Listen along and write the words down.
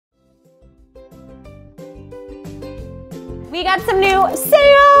We got some new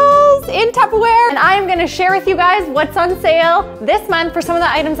sales in Tupperware, and I am gonna share with you guys what's on sale this month for some of the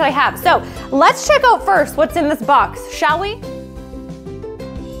items that I have. So let's check out first what's in this box, shall we?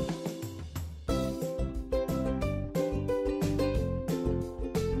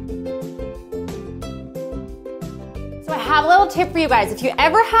 So I have a little tip for you guys. If you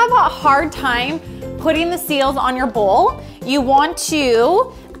ever have a hard time putting the seals on your bowl, you want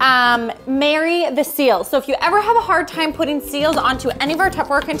to marry the seals. So if you ever have a hard time putting seals onto any of our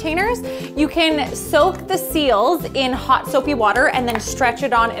Tupperware containers, you can soak the seals in hot soapy water and then stretch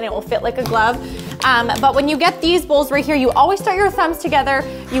it on and it will fit like a glove. But when you get these bowls right here, you always start your thumbs together,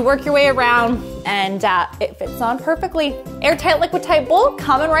 you work your way around, and it fits on perfectly. Airtight liquid type bowl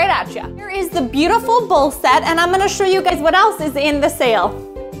coming right at you. Here is the beautiful bowl set, and I'm gonna show you guys what else is in the sale.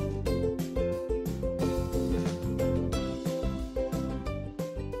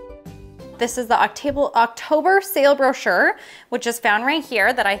 This is the October sale brochure, which is found right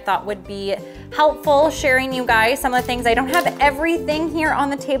here that I thought would be helpful sharing you guys some of the things. I don't have everything here on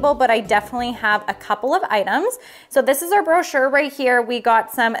the table, but I definitely have a couple of items. So this is our brochure right here. We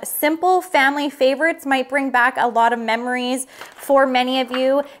got some simple family favorites, might bring back a lot of memories for many of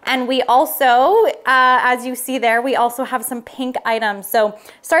you. And we also, as you see there, we also have some pink items. So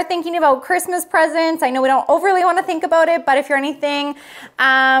start thinking about Christmas presents. I know we don't overly want to think about it, but if you're anything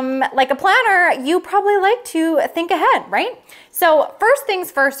like a planner, you probably like to think ahead, right? So first things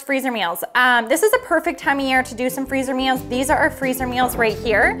first, freezer meals. This is a perfect time of year to do some freezer meals. These are our freezer meals right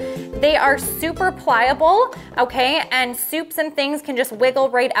here. They are super pliable, okay? And soups and things can just wiggle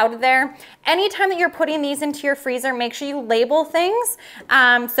right out of there. Anytime that you're putting these into your freezer, make sure you label things.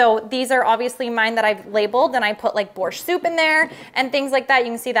 So these are obviously mine that I've labeled, and I put like borscht soup in there and things like that.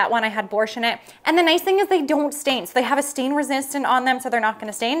 You can see that one, I had borscht in it. And the nice thing is they don't stain. So they have a stain resistant on them, so they're not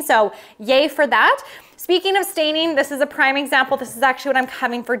gonna stain. So yay for that. Speaking of staining, this is a prime example. This is actually what I'm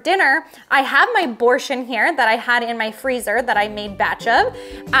having for dinner. I have my borscht in here that I had in my freezer that I made batch of.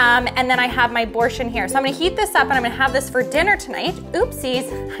 And then I have my borscht in here. So I'm gonna heat this up and I'm gonna have this for dinner tonight.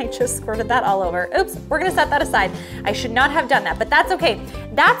 Oopsies, I just squirted that all over. Oops, we're gonna set that aside. I should not have done that, but that's okay.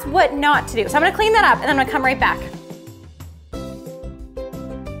 That's what not to do. So I'm gonna clean that up and then I'm gonna come right back.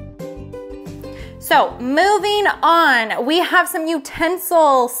 So moving on, we have some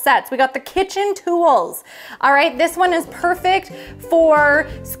utensil sets. We got the kitchen tools. All right, this one is perfect for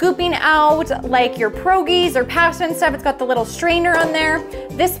scooping out like your pierogies or pasta and stuff. It's got the little strainer on there.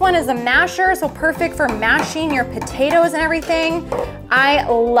 This one is a masher, so perfect for mashing your potatoes and everything. I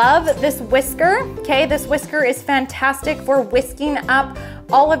love this whisker, okay? This whisker is fantastic for whisking up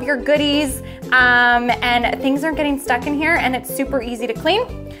all of your goodies and things aren't getting stuck in here, and it's super easy to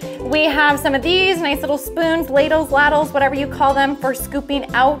clean. We have some of these nice little spoons, ladles, ladles, whatever you call them, for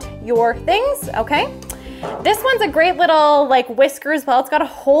scooping out your things, okay? This one's a great little like whisker as well. It's got a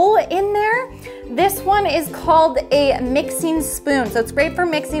hole in there. This one is called a mixing spoon. So it's great for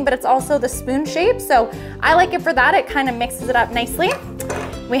mixing, but it's also the spoon shape. So I like it for that. It kind of mixes it up nicely.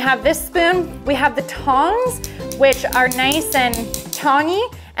 We have this spoon. We have the tongs, which are nice and tongy.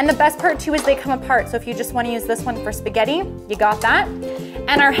 And the best part too is they come apart. So if you just want to use this one for spaghetti, you got that.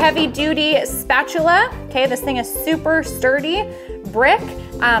 And our heavy duty spatula, okay, this thing is super sturdy, brick.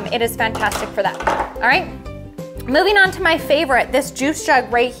 It is fantastic for that, all right? Moving on to my favorite, this juice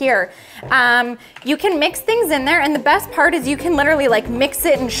jug right here. You can mix things in there, and the best part is you can literally like mix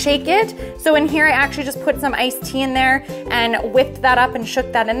it and shake it. So in here, I actually just put some iced tea in there and whipped that up and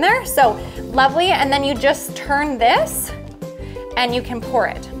shook that in there. So lovely, and then you just turn this and you can pour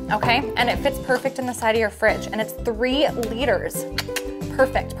it, okay? And it fits perfect in the side of your fridge, and it's 3 liters.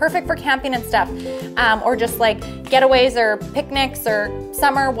 Perfect, perfect for camping and stuff, or just like getaways or picnics or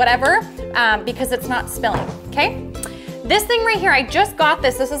summer, whatever, because it's not spilling, okay? This thing right here, I just got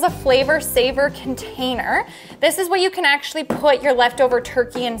this. This is a Flavor Saver container. This is what you can actually put your leftover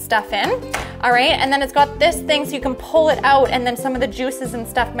turkey and stuff in, all right? And then it's got this thing so you can pull it out, and then some of the juices and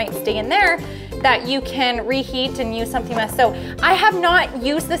stuff might stay in there that you can reheat and use something with. So I have not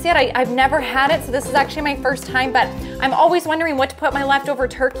used this yet. I've never had it, so this is actually my first time, but I'm always wondering what to put my leftover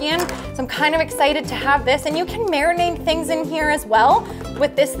turkey in. So I'm kind of excited to have this, and you can marinate things in here as well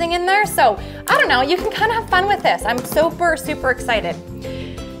with this thing in there. So I don't know, you can kind of have fun with this. I'm super, super excited.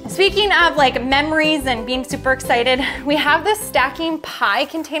 Speaking of like memories and being super excited, we have this stacking pie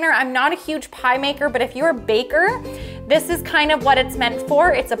container. I'm not a huge pie maker, but if you're a baker, this is kind of what it's meant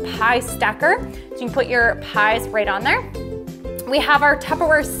for. It's a pie stacker. So you can put your pies right on there. We have our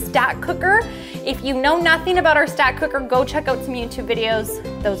Tupperware stack cooker. If you know nothing about our stack cooker, go check out some YouTube videos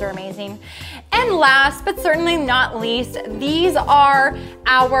Those are amazing. And last, but certainly not least, these are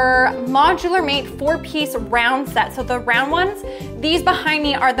our Modular Mate 4-piece round set. So the round ones, these behind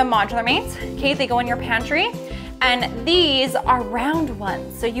me are the Modular Mates. Okay, they go in your pantry. And these are round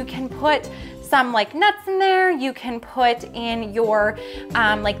ones. So you can put some like nuts in there. You can put in your,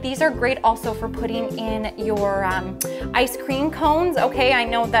 like these are great also for putting in your ice cream cones. Okay, I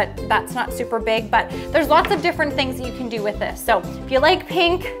know that that's not super big, but there's lots of different things that you can do with this. So if you like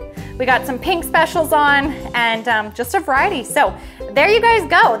pink, we got some pink specials on, and just a variety. So there you guys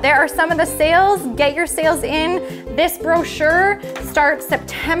go. There are some of the sales. Get your sales in. This brochure starts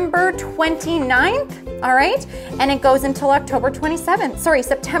September 29th, all right? And it goes until October 27th. Sorry,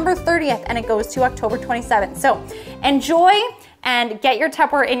 September 30th, and it goes to October 27th. So enjoy and get your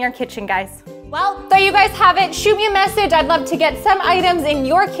Tupperware in your kitchen, guys. Well, there you guys have it. Shoot me a message. I'd love to get some items in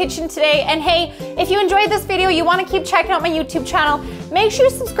your kitchen today. And hey, if you enjoyed this video, you want to keep checking out my YouTube channel, make sure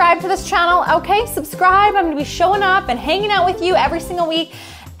you subscribe to this channel, okay? Subscribe. I'm going to be showing up and hanging out with you every single week.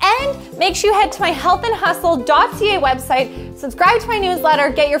 And make sure you head to my healthandhustle.ca website, subscribe to my newsletter,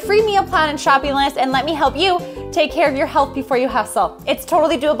 get your free meal plan and shopping list, and let me help you take care of your health before you hustle. It's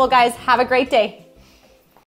totally doable, guys. Have a great day.